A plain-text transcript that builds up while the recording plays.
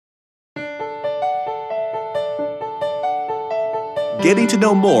getting to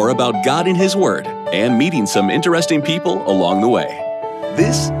know more about God and His Word, and meeting some interesting people along the way.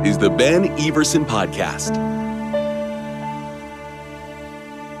 This is the Ben Everson Podcast.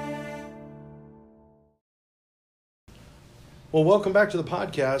 Well, welcome back to the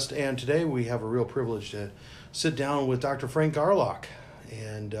podcast, and today we have a real privilege to sit down with Dr. Frank Garlock,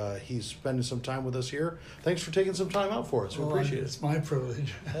 and he's spending some time with us here. Thanks for taking some time out for us. We appreciate it. It's my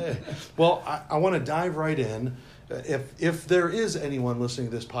privilege. Hey. Well, I want to dive right in. If there is anyone listening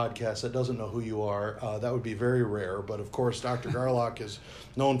to this podcast that doesn't know who you are, that would be very rare. But of course, Dr. Garlock is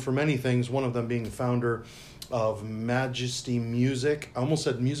known for many things, one of them being the founder of Majesty Music. I almost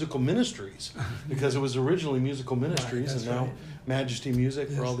said Musical Ministries because it was originally Musical Ministries, and now Majesty Music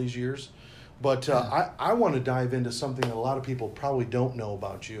for all these years. But I want to dive into something that a lot of people probably don't know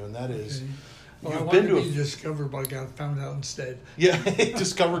about you, and that is you've been to be discovered, but I got found out instead. Yeah,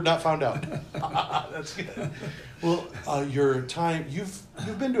 discovered, not found out. That's good. Well,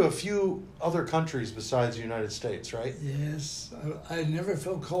 you've been to a few other countries besides the United States, right? Yes, I never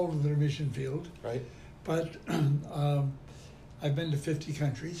felt called to the mission field. Right. But I've been to 50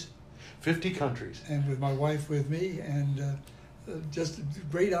 countries. 50 countries. And with my wife with me, and just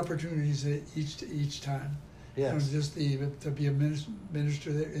great opportunities each time. Yes. Just to be a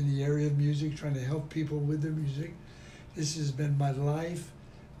minister there in the area of music, trying to help people with their music. This has been my life.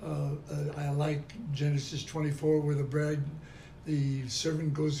 I like Genesis 24, where the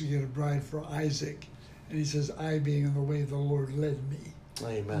servant goes to get a bride for Isaac, and he says, "I, being in the way, the Lord led me."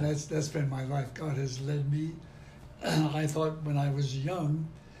 Amen. And that's been my life. God has led me. I thought when I was young,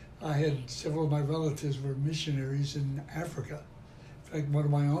 I had several of my relatives were missionaries in Africa. In fact, one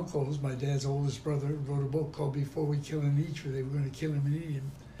of my uncles, my dad's oldest brother, wrote a book called Before We Kill and Eat You. They were going to kill him and eat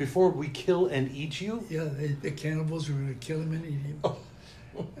him. Before we kill and eat you? Yeah, the cannibals were going to kill him and eat him. Oh.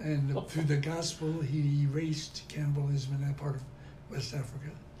 And through the gospel, he erased cannibalism in that part of West Africa.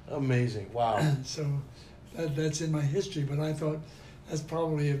 Amazing. Wow. So that's in my history, but I thought that's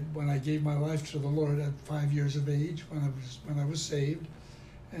probably when I gave my life to the Lord at 5 years of age, when I was saved,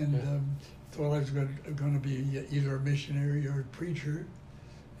 and thought I was going to be either a missionary or a preacher,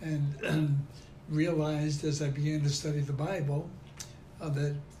 and realized as I began to study the Bible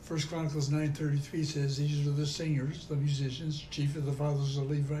that 1 Chronicles 9:33 says, "These are the singers, the musicians, chief of the fathers of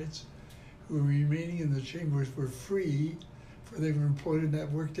the Levites, who were remaining in the chambers were free, for they were employed in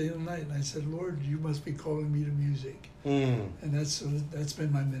that work day and night." And I said, "Lord, you must be calling me to music." And that's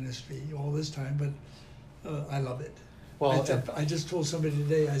been my ministry all this time, but I love it. Well, I just told somebody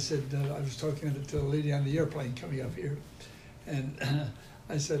today, I said, I was talking to a lady on the airplane coming up here, and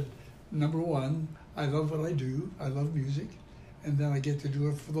I said, number one, I love what I do. I love music, and then I get to do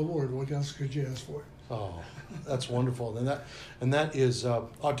it for the Lord. What else could you ask for? Oh, that's wonderful. And that is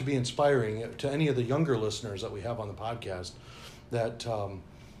ought to be inspiring to any of the younger listeners that we have on the podcast, that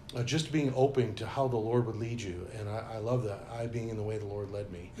just being open to how the Lord would lead you. And I love that, I being in the way the Lord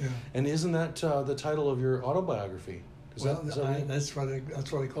led me. Yeah. And isn't that the title of your autobiography? That's what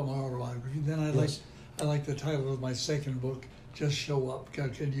I call my autobiography. Then I like the title of my second book, Just Show Up.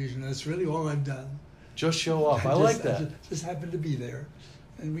 God Can Use You. That's really all I've done. Just show up. I like that. I just happened to be there.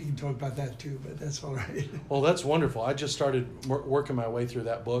 And we can talk about that too, but that's all right. Well, that's wonderful. I just started working my way through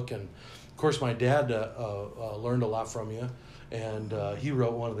that book. And, of course, my dad learned a lot from you. And he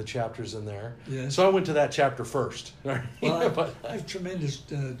wrote one of the chapters in there. Yes. So I went to that chapter first. Well, I have tremendous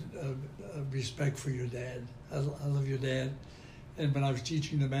respect for your dad. I love your dad. And when I was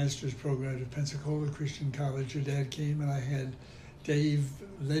teaching the master's program at Pensacola Christian College, your dad came, and I had Dave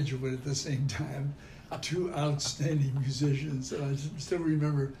Ledgerwood at the same time, two outstanding musicians. And I still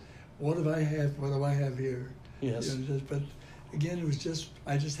remember, what do I have here? Yes. But again, it was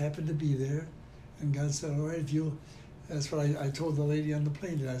I just happened to be there. And God said, all right, that's what I told the lady on the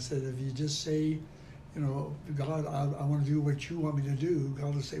plane. And I said, if you just say, God, I want to do what you want me to do,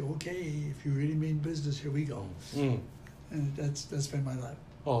 God will say, okay, if you really mean business, here we go. And that's been my life.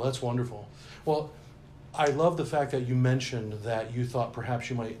 Oh, that's wonderful. Well, I love the fact that you mentioned that you thought perhaps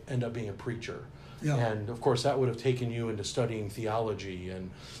you might end up being a preacher. Yeah. And of course that would have taken you into studying theology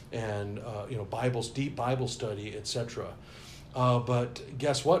and deep Bible study, etc. But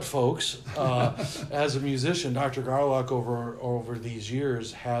guess what, folks? As a musician, Dr. Garlock over these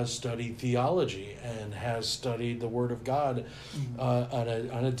years has studied theology and has studied the Word of God on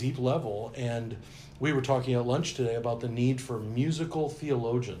a deep level. And we were talking at lunch today about the need for musical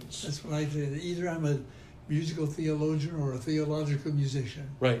theologians. That's what I did. Either I'm a musical theologian or a theological musician.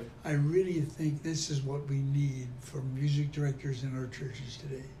 Right. I really think this is what we need for music directors in our churches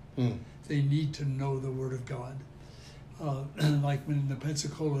today. They need to know the Word of God. Like in the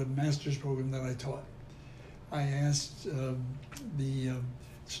Pensacola master's program that I taught, I asked the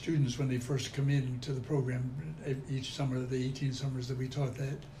students when they first come into the program each summer, the 18 summers that we taught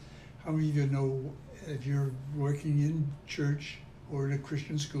that, how many of you know, if you're working in church or in a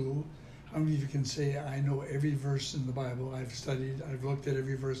Christian school, how many of you can say, I know every verse in the Bible, I've studied, I've looked at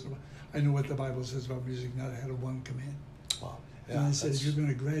every verse, I know what the Bible says about music, not out of one command. Wow. And I said, if you're going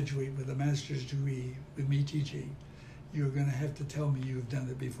to graduate with a master's degree with me teaching, you're going to have to tell me you've done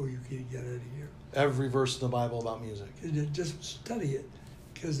it before you can get out of here. Every verse in the Bible about music. Just study it,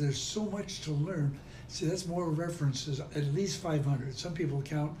 because there's so much to learn. See, that's more references, at least 500. Some people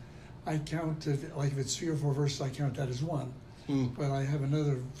count, I count, like if it's 3 or 4 verses, I count that as one. But I have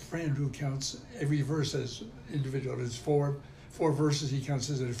another friend who counts every verse as individual. There's four verses, he counts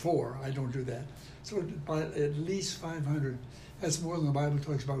as 4. I don't do that. So by at least 500. That's more than the Bible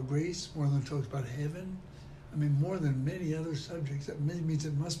talks about grace, more than it talks about heaven. I mean, more than many other subjects. That means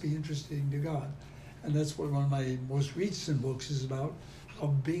it must be interesting to God. And that's what one of my most recent books is about, how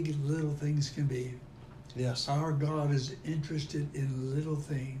big little things can be. Yes. Our God is interested in little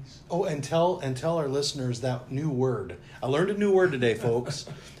things. Oh, and tell our listeners that new word. I learned a new word today, folks.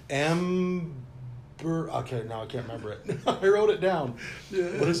 Okay, now I can't remember it. I wrote it down.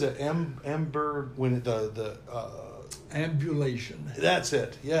 Yeah. What is it? When the ambulation. That's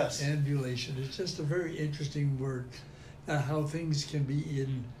it. Yes. Ambulation. It's just a very interesting word. How things can be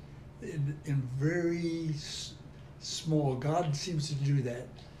in very small. God seems to do that.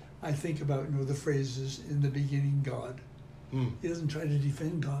 I think about the phrases, in the beginning, God. He doesn't try to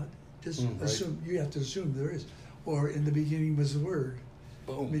defend God. Just assume. Right. You have to assume there is. Or in the beginning was the Word.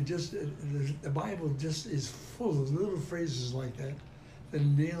 Boom. I mean, just the Bible just is full of little phrases like that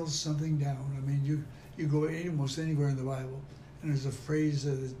nails something down. I mean, you go almost anywhere in the Bible, and there's a phrase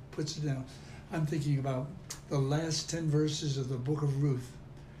that puts it down. I'm thinking about the last 10 verses of the book of Ruth.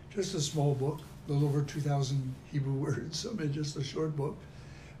 Just a small book, a little over 2,000 Hebrew words. I mean, just a short book.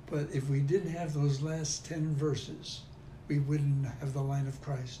 But if we didn't have those last 10 verses, we wouldn't have the line of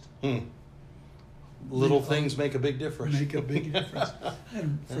Christ. Little things make a big difference. Make a big difference.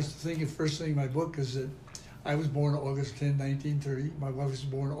 And first thing in my book is that I was born August 10, 1930. My wife was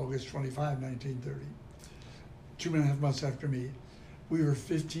born August 25, 1930. 2.5 months after me. We were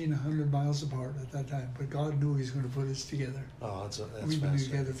 1,500 miles apart at that time, but God knew He was going to put us together. Oh, that's We've been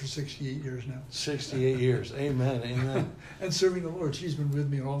together for 68 years now. 68 years. Amen. Amen. And serving the Lord. She's been with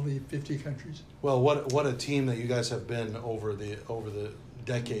me in all the 50 countries. Well, what a team that you guys have been over the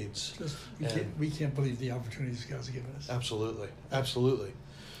decades. We can't believe the opportunities God's given us. Absolutely.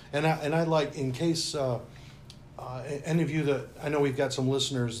 And I like, in case any of you that, I know we've got some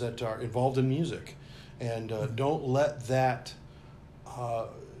listeners that are involved in music, and don't let that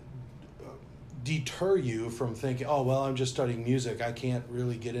deter you from thinking, oh, well, I'm just studying music. I can't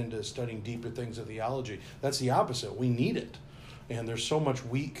really get into studying deeper things of theology. That's the opposite. We need it. And there's so much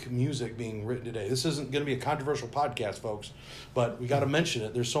weak music being written today. This isn't going to be a controversial podcast, folks, but we got to mention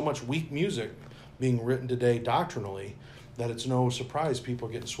it. There's so much weak music being written today doctrinally that it's no surprise people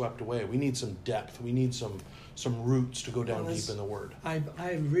are getting swept away. We need some depth. We need some roots to go down deep in the Word. I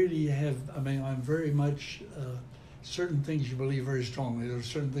really have, I'm very much, certain things you believe very strongly. There are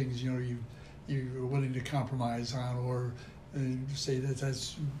certain things, you're willing to compromise on, or say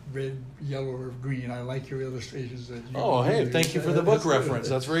that's red, yellow, or green. I like your illustrations. Thank you for the book reference.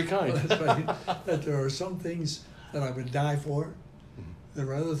 That's very kind. That's right. That there are some things that I would die for. There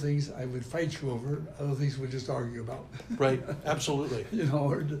are other things I would fight you over. Other things we'd just argue about. Right. Absolutely.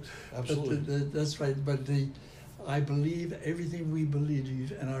 Absolutely. That's right. But I believe everything we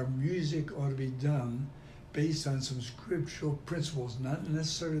believe, and our music ought to be done based on some scriptural principles, not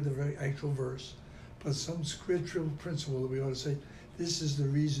necessarily the very actual verse, but some scriptural principle that we ought to say, this is the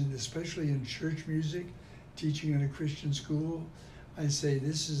reason, especially in church music, teaching in a Christian school, I say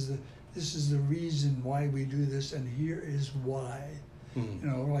this is the reason why we do this, and here is why.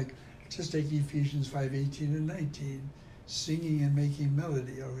 Like just take Ephesians 5:18 and 19, singing and making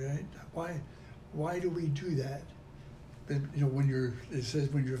melody. All right, why do we do that? But it says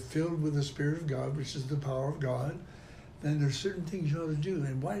when you're filled with the Spirit of God, which is the power of God, then there's certain things you ought to do.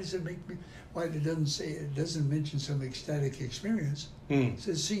 And why does it make me? Why it doesn't mention some ecstatic experience? It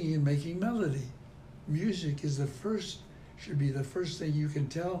says singing and making melody. Music should be the first thing you can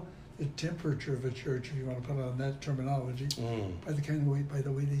tell the temperature of a church, if you want to put it on that terminology, by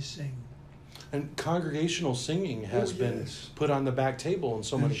the way they sing. And congregational singing has been put on the back table in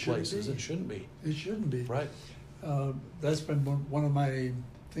so many places. It shouldn't be. It shouldn't be. Right. That's been one of my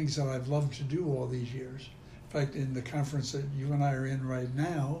things that I've loved to do all these years. In fact, in the conference that you and I are in right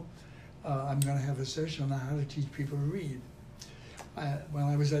now, I'm going to have a session on how to teach people to read. When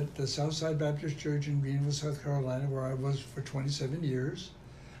I was at the Southside Baptist Church in Greenville, South Carolina, where I was for 27 years,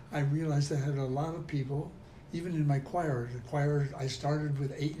 I realized I had a lot of people, even in my choir. The choir, I started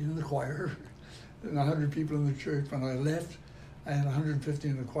with 8 in the choir and 100 people in the church. When I left, I had 150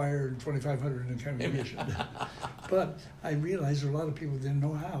 in the choir and 2,500 in the congregation. But I realized a lot of people didn't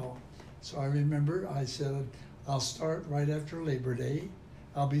know how. So I remember I said, I'll start right after Labor Day.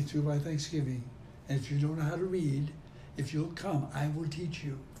 I'll be through by Thanksgiving. And if you don't know how to read, if you'll come, I will teach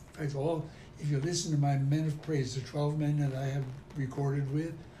you. In fact, if you listen to my men of praise, the 12 men that I have recorded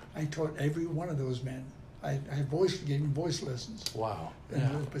with, I taught every one of those men. I gave them voice lessons. Wow.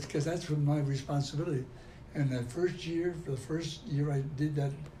 Because that's my responsibility. And the first year I did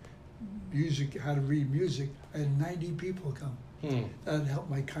that music, how to read music, I had 90 people come. That helped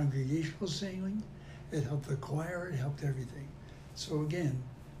my congregational singing, it helped the choir, it helped everything. So again,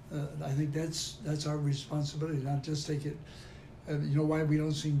 I think that's our responsibility, not just take it. You know why we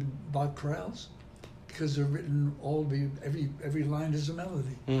don't sing Bach chorales? Because they're written every line is a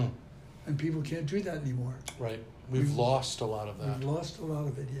melody, and people can't do that anymore. Right. We've lost a lot of that. We've lost a lot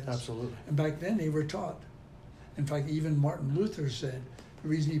of it. Yes. Absolutely. And back then they were taught. In fact, even Martin Luther said the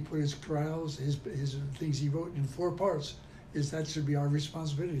reason he put his chorales, his things he wrote in 4 parts, is that should be our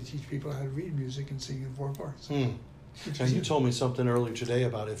responsibility to teach people how to read music and sing in 4 parts. And you told me something earlier today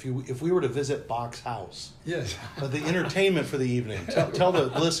about if we were to visit Bach's house, yes, the entertainment for the evening. Tell the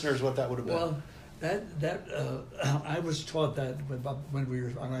listeners what that would have been. Well, I was taught that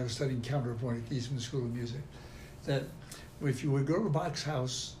when I was studying counterpoint at the Eastman School of Music, that if you would go to Bach's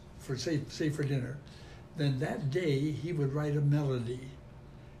house for say for dinner, then that day he would write a melody,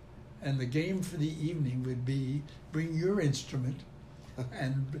 and the game for the evening would be bring your instrument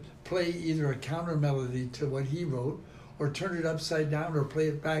and play either a counter melody to what he wrote, or turn it upside down, or play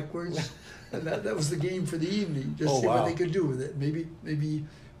it backwards. And that was the game for the evening. Just see what they could do with it. Maybe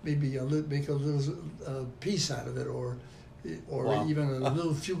make a little piece out of it, or even a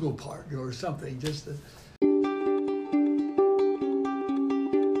little fugal part or something. Just to,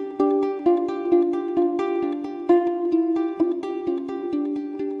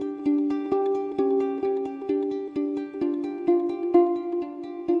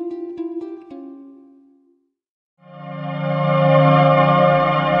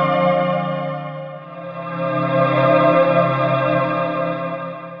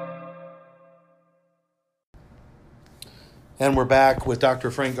 And we're back with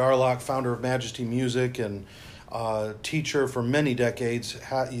Dr. Frank Garlock, founder of Majesty Music and teacher for many decades.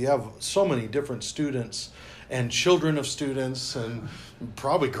 You have so many different students and children of students and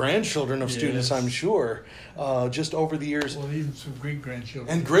probably grandchildren of students, I'm sure, just over the years. Well, even some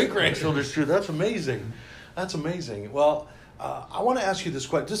great-grandchildren. And great-grandchildren, too. That's amazing. That's amazing. Well, I want to ask you this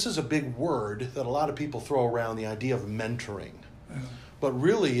question. This is a big word that a lot of people throw around, the idea of mentoring. Yeah. But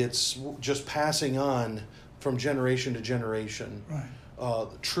really, it's just passing on from generation to generation, right.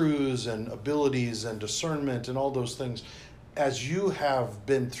 Truths and abilities and discernment and all those things. As you have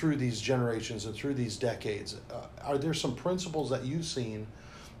been through these generations and through these decades, are there some principles that you've seen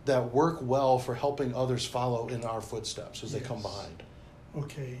that work well for helping others follow in our footsteps as they come behind?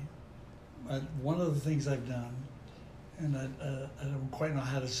 Okay. One of the things I've done, and I don't quite know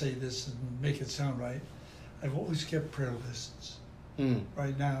how to say this and make it sound right, I've always kept prayer lists.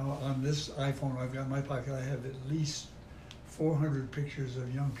 Right now, on this iPhone I've got in my pocket, I have at least 400 pictures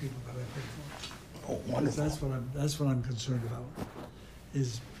of young people that I pray for. Oh, wonderful. That's what I'm concerned about,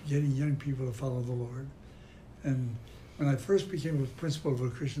 is getting young people to follow the Lord. And when I first became a principal of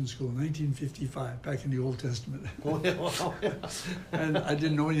a Christian school in 1955, back in the Old Testament, and I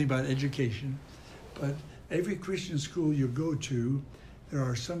didn't know anything about education, but every Christian school you go to, there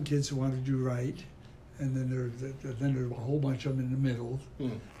are some kids who want to do right, and then there's a whole bunch of them in the middle,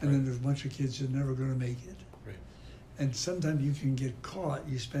 and then there's a bunch of kids that are never going to make it. Right. And sometimes you can get caught.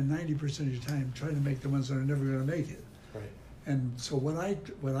 You spend 90% of your time trying to make the ones that are never going to make it. Right. And so what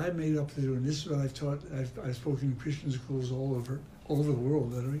I made up to do, and this is what I've taught. I've spoken in Christian schools all over the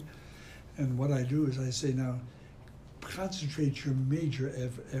world, literally. And what I do is I say, now, concentrate your major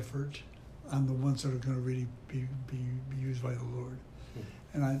effort on the ones that are going to really be used by the Lord.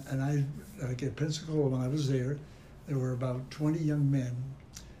 And I like at Pensacola, when I was there were about 20 young men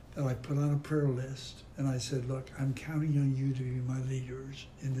that I put on a prayer list, and I said, look, I'm counting on you to be my leaders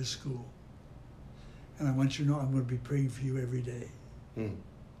in this school. And I want you to know I'm going to be praying for you every day.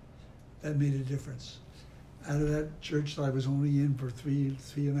 That made a difference. Out of that church that I was only in for three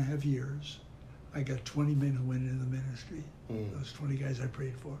and a half years, I got 20 men who went into the ministry. Those 20 guys I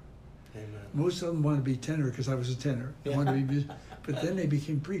prayed for. Amen. Most of them wanted to be tenor because I was a tenor. They wanted to be, but then they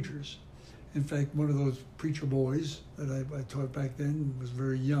became preachers. In fact, one of those preacher boys that I taught back then was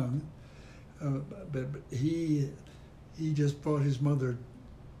very young, but he just brought his mother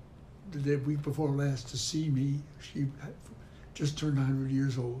the week before last to see me. She just turned 100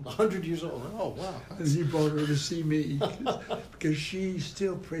 years old. 100 years old. Oh, wow. And he brought her to see me because she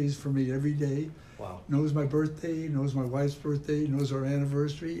still prays for me every day. Wow. Knows my birthday, knows my wife's birthday, knows our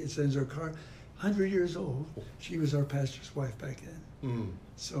anniversary. It sends her card. 100 years old. She was our pastor's wife back then. Mm.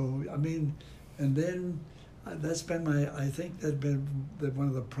 So, I mean, and then that's been I think that's been one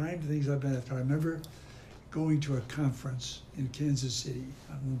of the prime things I've been after. I remember going to a conference in Kansas City.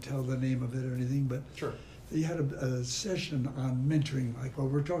 I won't tell the name of it or anything, but Sure. they had a session on mentoring, like what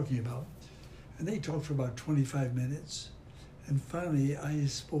we're talking about. And they talked for about 25 minutes. And finally, I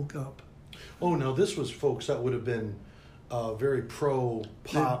spoke up. Oh, now this was folks that would have been very pro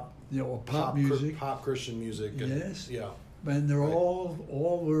pop, Pop music. pop Christian music. And, Yes. Yeah. And they're Right.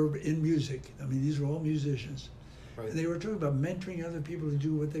 all were in music. I mean, these were all musicians. Right. And they were talking about mentoring other people to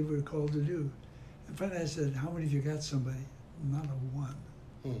do what they were called to do. And finally I said, how many of you got somebody? Not a one.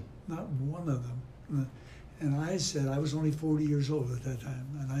 Mm. Not one of them. And I said, I was only 40 years old at that time.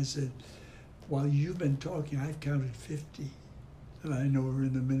 And I said, while you've been talking, I've counted 50 that I know are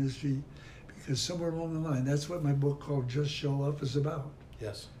in the ministry. Because somewhere along the line, that's what my book called Just Show Up is about.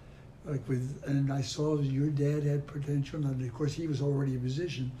 Yes. And I saw your dad had potential, and of course he was already a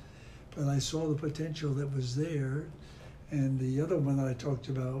musician, but I saw the potential that was there. And the other one that I talked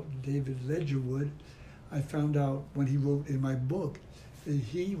about, David Ledgerwood, I found out when he wrote in my book that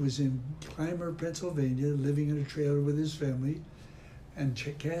he was in Clymer, Pennsylvania, living in a trailer with his family, and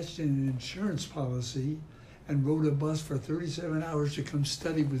cashed in an insurance policy and rode a bus for 37 hours to come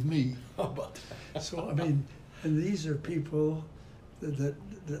study with me. How about that? So, I mean, and these are people that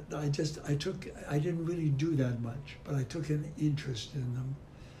I didn't really do that much, but I took an interest in them,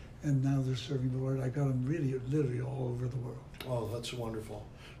 and now they're serving the Lord. I got them really, literally all over the world. Oh, that's wonderful.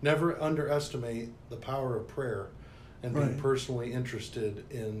 Never underestimate the power of prayer and being Right. personally interested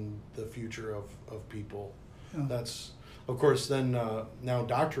in the future of people. Yeah. That's, of course, then now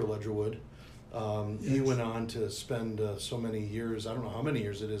Dr. Ledgerwood, he Yes. went on to spend so many years, I don't know how many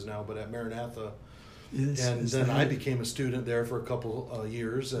years it is now, but at Maranatha. Yes, And yes, then I had- became a student there for a couple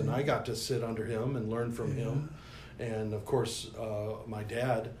years, and I got to sit under him and learn from him. And of course, my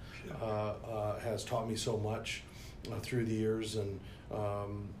dad has taught me so much through the years, and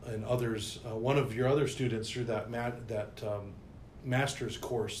others. One of your other students through that master's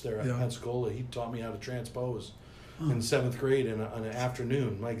course there at Pensacola, he taught me how to transpose in 7th grade on an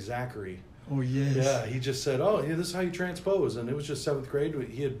afternoon. Mike Zachary. Oh, yes. Yeah, he just said, "Oh, yeah, this is how you transpose," and it was just 7th grade.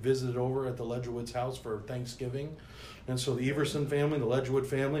 He had visited over at the Ledgerwood's house for Thanksgiving, and so the Everson family, the Ledgerwood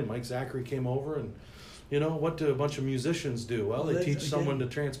family, Mike Zachary came over, and what do a bunch of musicians do? Well, they teach someone to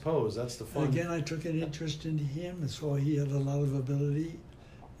transpose. That's the fun. Again, I took an interest in him and saw he had a lot of ability,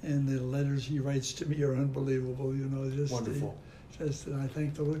 and the letters he writes to me are unbelievable. Just Wonderful. I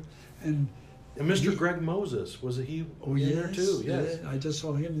thank the Lord. And Mr. Greg Moses, was he in there too? Yes. Yeah, I just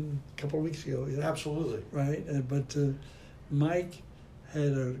saw him a couple of weeks ago. Yeah. Absolutely. Right, but Mike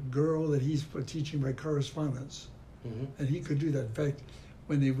had a girl that he's teaching by correspondence, and he could do that. In fact,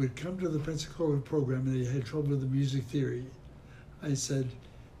 when they would come to the Pensacola program and they had trouble with the music theory, I said,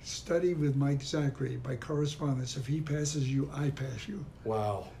 study with Mike Zachary by correspondence. If he passes you, I pass you.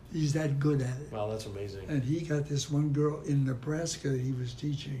 Wow. He's that good at it. Wow, that's amazing. And he got this one girl in Nebraska that he was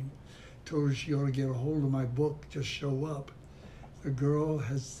teaching, told her she ought to get a hold of my book, Just Show Up. The girl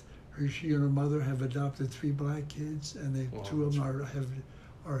she and her mother have adopted 3 black kids, and two of them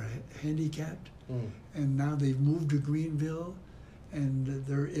are handicapped. And now they've moved to Greenville, and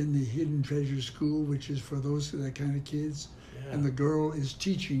they're in the Hidden Treasure School, which is for that kind of kids. Yeah. And the girl is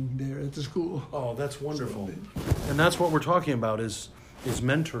teaching there at the school. Oh, that's wonderful. And that's what we're talking about is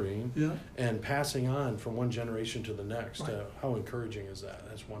mentoring and passing on from one generation to the next. Right. How encouraging is that?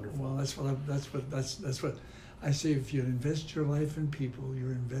 That's wonderful. Well, that's what I say. If you invest your life in people,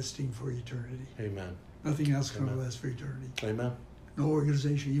 you're investing for eternity. Amen. Nothing else can last for eternity. Amen. No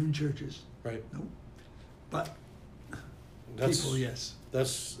organization, even churches. Right. No. But That's, people, yes.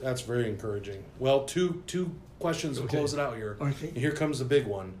 That's very encouraging. Well, two questions to close it out here. Okay. And here comes the big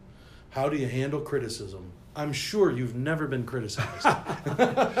one. How do you handle criticism? I'm sure you've never been criticized.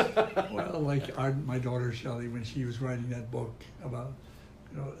 Well, like my daughter Shelley, when she was writing that book about,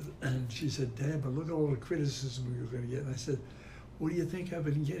 and she said, "Dad, but look at all the criticism you're going to get." And I said, "What do you think I've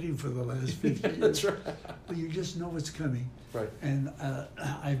been getting for the last 50 years?" That's right. Well, you just know it's coming. Right. And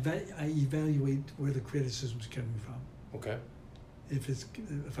I evaluate where the criticism's coming from. Okay. If it's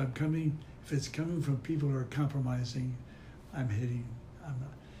coming from people who are compromising, I'm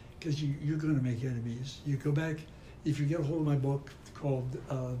not. because you're going to make enemies. You go back, if you get a hold of my book called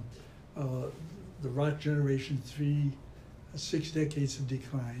The Rock Generation 6 Decades of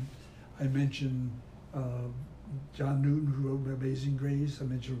Decline, I mentioned John Newton, who wrote Amazing Grace. I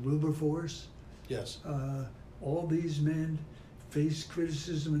mentioned Wilberforce. Yes. All these men faced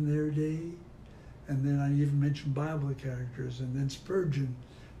criticism in their day, and then I even mentioned Bible characters, and then Spurgeon.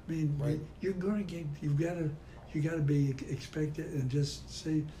 I mean, Right. you're going to get. You got to be expected and just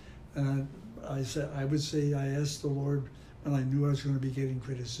say. And I would say I asked the Lord when I knew I was going to be getting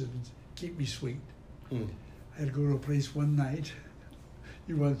criticisms, keep me sweet. Mm. I had to go to a place one night.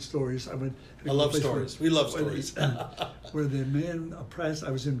 You want stories? I love stories. We love stories. Where the man oppressed.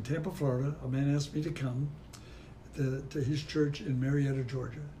 I was in Tampa, Florida. A man asked me to come to his church in Marietta,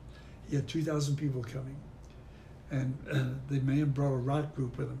 Georgia. He had 2,000 people coming, and the man brought a rock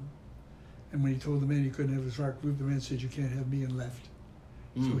group with him. And when he told the man he couldn't have his rock group, the man said, "You can't have me," and left.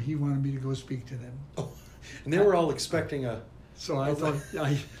 So he wanted me to go speak to them. Oh, and they were all expecting a. So I thought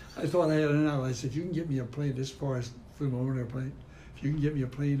I thought I had an out. I said, "You can get me a plane this far." I flew my own airplane. If you can get me a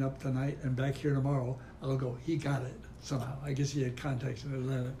plane up tonight and back here tomorrow, I'll go. He got it somehow. I guess he had contacts in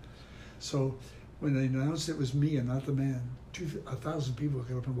Atlanta. So when they announced it was me and not the man, 1,000 people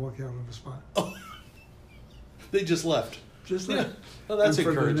got up and walked out on the spot. Oh, they just left. Just Yeah. like, Well, that's and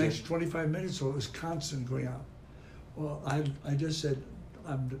for encouraging. the next 25 minutes, so it was constant going out. Well, I just said,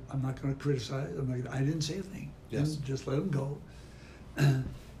 I'm not going to criticize. I didn't say a thing. Yes. Just let them go.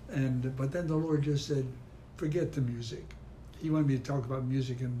 But then the Lord just said, forget the music. He wanted me to talk about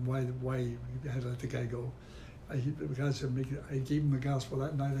music and why he had to let the guy go. God said, I gave him the gospel.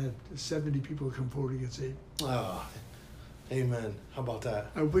 That night I had 70 people come forward to get saved. Ah, amen. How about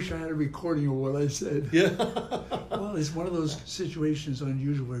that? I wish I had a recording of what I said. Yeah. Well, it's one of those situations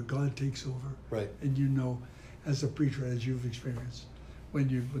unusual where God takes over. Right. And you know, as a preacher, as you've experienced,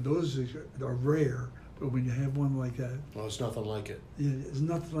 when those are rare, but when you have one like that, Well, it's nothing like it. yeah, it's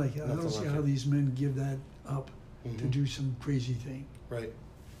nothing like it. I Nothing don't see like how it. these men give that up to Mhm. do some crazy thing. Right.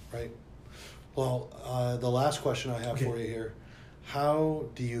 Right. Well, the last question I have Okay. for you here: how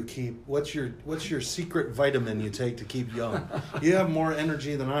do you keep? What's your secret vitamin you take to keep young? You have more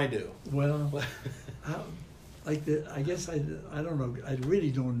energy than I do. Well, I guess I don't know. I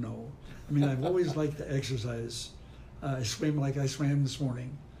really don't know. I mean, I've always liked to exercise. I swim like I swam this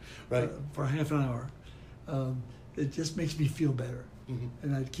morning, Right. for half an hour. It just makes me feel better, Mhm.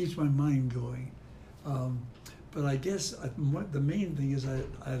 and it keeps my mind going. But I guess the main thing is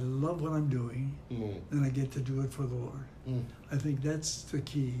I love what I'm doing, Mm. and I get to do it for the Lord. Mm. I think that's the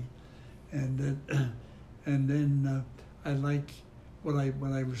key, and then I like when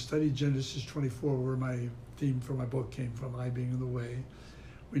I studied Genesis 24, where my theme for my book came from, I being in the way.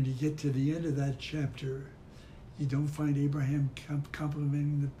 When you get to the end of that chapter, you don't find Abraham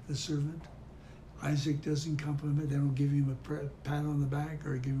complimenting the servant. Isaac doesn't compliment. They don't give him a pat on the back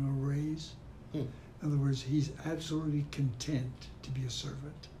or give him a raise. Mm. In other words, he's absolutely content to be a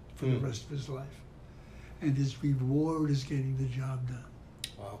servant for the rest of his life. And his reward is getting the job done.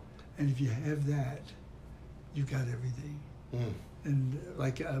 Wow. And if you have that, you've got everything. Mm. And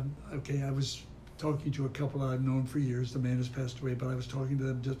I was talking to a couple I've known for years. The man has passed away, but I was talking to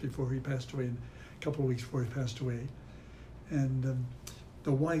them just before he passed away, a couple of weeks before he passed away. And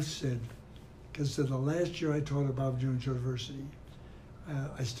the wife said, because the last year I taught at Bob Jones University,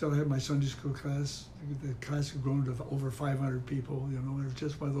 I still had my Sunday school class. The class had grown to over 500 people. You know, it was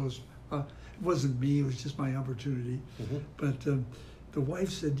just one of those. It wasn't me. It was just my opportunity. Mm-hmm. But the wife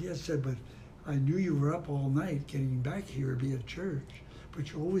said, "Yes, but I knew you were up all night getting back here to be at church.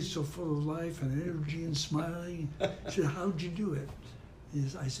 But you're always so full of life and energy and smiling." She said, "How'd you do it?"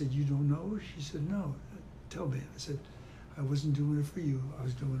 I said, "You don't know?" She said, "No. Tell me." I said, "I wasn't doing it for you. I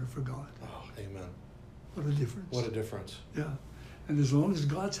was doing it for God." Oh, amen. What a difference. What a difference. Yeah. And as long as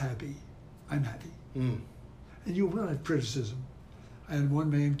God's happy, I'm happy. Mm. And you will have criticism. I had one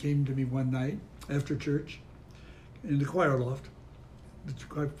man came to me one night after church in the choir loft.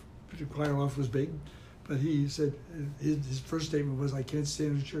 The choir loft was big, but he said, his first statement was, "I can't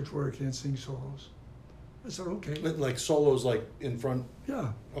stand in a church where I can't sing solos." I said, "Okay." Like solos, like in front.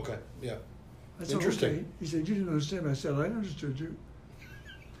 Yeah. Okay. Yeah. I said, Interesting. "Okay." He said, "You didn't understand me." I said, "I understood you."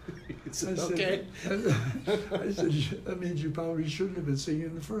 He said, I said, okay. I said, "That means you probably shouldn't have been singing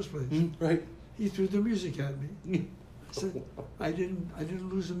in the first place." Mm, right. He threw the music at me. I said, I didn't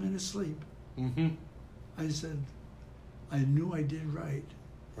lose a minute's sleep. Mm-hmm. I said, I knew I did right.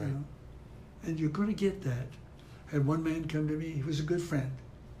 Right. You know? And you're going to get that. I had one man come to me. He was a good friend.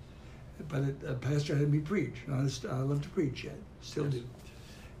 But a pastor had me preach. I love to preach yet. Still Yes. do.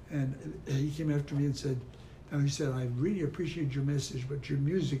 And he came after me and said, Now he said, I really appreciate your message, but your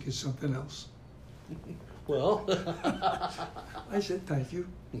music is something else. Well, I said, thank you.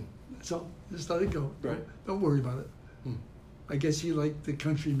 So just let it go. Right. Don't worry about it. I guess he liked the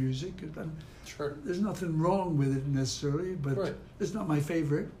country music. Sure. There's nothing wrong with it necessarily, but Right. it's not my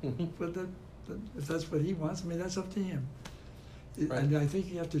favorite. Mm-hmm. But if that's what he wants, I mean, that's up to him. Right. And I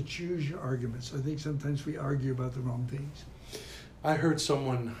think you have to choose your arguments. I think sometimes we argue about the wrong things. I heard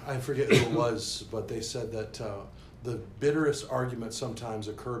someone, I forget who it was, but they said that the bitterest arguments sometimes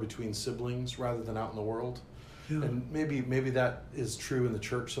occur between siblings rather than out in the world. Yeah. And maybe that is true in the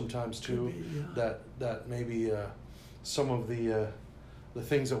church sometimes too. Could be, yeah. That maybe some of the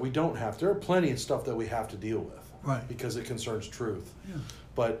things that we don't have. There are plenty of stuff that we have to deal with, Right. because it concerns truth. Yeah.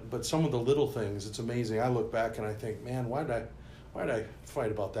 But some of the little things, it's amazing. I look back and I think, man, why did I fight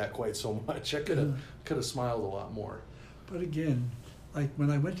about that quite so much? I could have smiled a lot more. But again, like when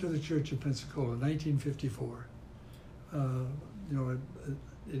I went to the church in Pensacola in 1954,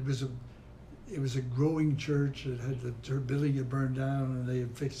 it was a growing church. It had the building had burned down and they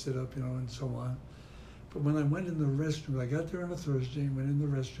had fixed it up, and so on. But when I went in the restroom, I got there on a Thursday and went in the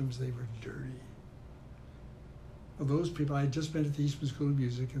restrooms, they were dirty. Well, those people, I had just been at the Eastman School of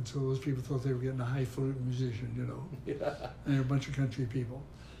Music, and so those people thought they were getting a highfalutin musician, Yeah. and they're a bunch of country people.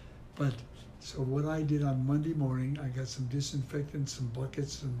 But so what I did on Monday morning, I got some disinfectant, some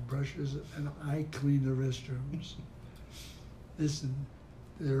buckets and brushes, and I cleaned the restrooms. Listen,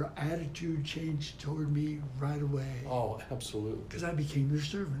 their attitude changed toward me right away. Oh, absolutely. Because I became their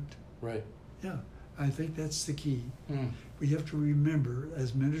servant. Right. Yeah, I think that's the key. Mm. We have to remember,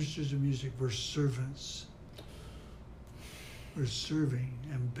 as ministers of music, we're servants. We're serving,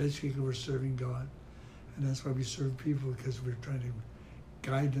 and basically we're serving God. And that's why we serve people, because we're trying to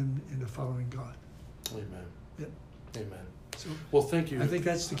guide them into following God. Amen. Yep. Amen. So Well, thank you. I think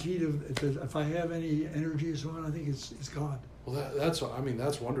that's the key to, if I have any energy or so on, I think it's God. Well, that's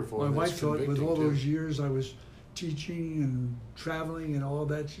wonderful. My and wife that's thought with convicting, all too. those years I was teaching and traveling and all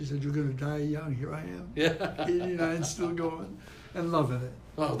that, she said, you're going to die young. Here I am. Yeah. 89, still going and loving it.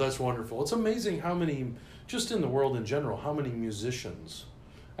 Oh, that's wonderful. It's amazing how many, just in the world in general, how many musicians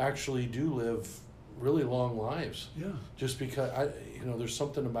actually do live really long lives. Yeah. Just because, there's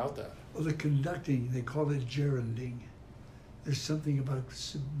something about that. Well, the conducting, they call it gerunding. There's something about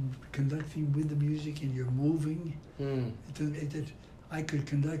conducting with the music, and you're moving. Mm. I could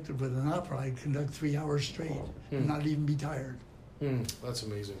conduct it with an opera. I'd conduct 3 hours straight and not even be tired. That's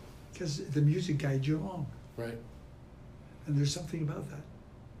amazing. Because the music guides you along. Right. And there's something about that.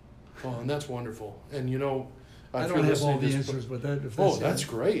 Oh, and that's wonderful. And I if don't you're have all listening to the this, answers, but that. Oh, that's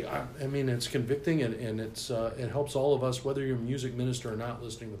great. I mean, it's convicting, and it helps all of us, whether you're a music minister or not,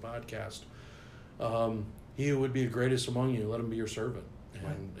 listening to the podcast. He who would be the greatest among you, let him be your servant.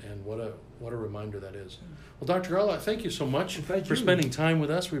 And what a reminder that is. Well, Dr. Garlock, thank you so much for spending time with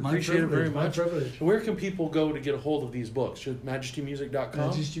us. We appreciate it very much. My privilege. Where can people go to get a hold of these books?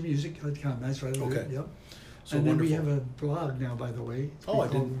 MajestyMusic.com? MajestyMusic.com, that's right. Okay. Yep. So and then wonderful. we have a blog now, by the way. It's Oh, I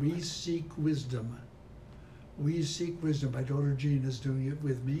called didn't. We Seek Wisdom. We Seek Wisdom. My daughter Jean is doing it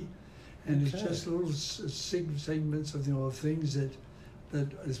with me. And it's Okay. just little segments of things that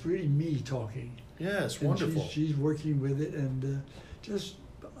it's really me talking. Yes, And wonderful. She's working with it, and just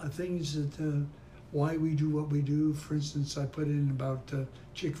things that why we do what we do. For instance, I put in about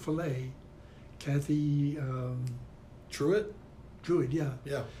Chick-fil-A. Kathy Truitt? Druid, yeah,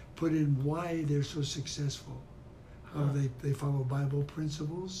 Yeah. put in why they're so successful, how they follow Bible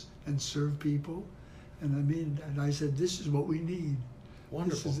principles and serve people, and I said, this is what we need.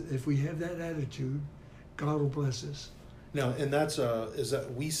 Wonderful. If we have that attitude, God will bless us. Now, and that's is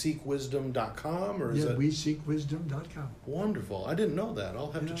that WeSeekWisdom.com or is that WeSeekWisdom.com. wonderful? I didn't know that.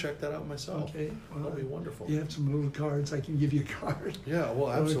 I'll have to Yeah. check that out myself. Okay, well, That'll be wonderful. You have some little cards. I can give you a card. Yeah, well,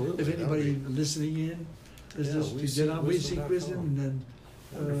 Or absolutely. If That'll anybody be listening in, Yeah, just get on We Seek Wisdom, and then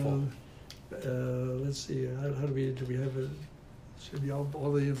wonderful. let's see. How do we have it? Should be all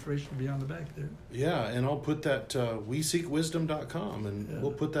the information be on the back there. Yeah, and I'll put that WeSeekWisdom.com, and Yeah.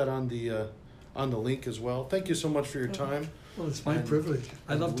 we'll put that on the link as well. Thank you so much for your time. Well, it's my And- privilege.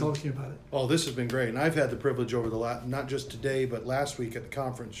 I and love we- talking about it. Oh, this has been great, and I've had the privilege over not just today, but last week at the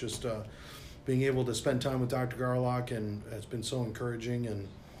conference, just being able to spend time with Dr. Garlock, and it's been so encouraging, and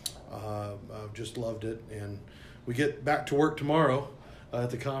I've just loved it. And we get back to work tomorrow at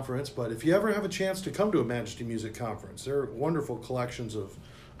the conference, but if you ever have a chance to come to a Majesty Music conference, there are wonderful collections of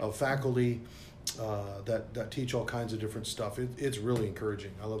faculty that teach all kinds of different stuff. It's really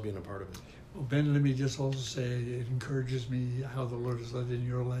encouraging. I love being a part of it. Well, Ben, let me just also say it encourages me how the Lord has led in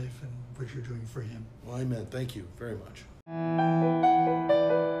your life and what you're doing for Him. Well, amen. Thank you very much.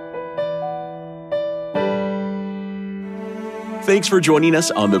 Thanks for joining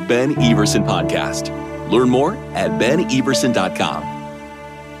us on the Ben Everson Podcast. Learn more at beneverson.com.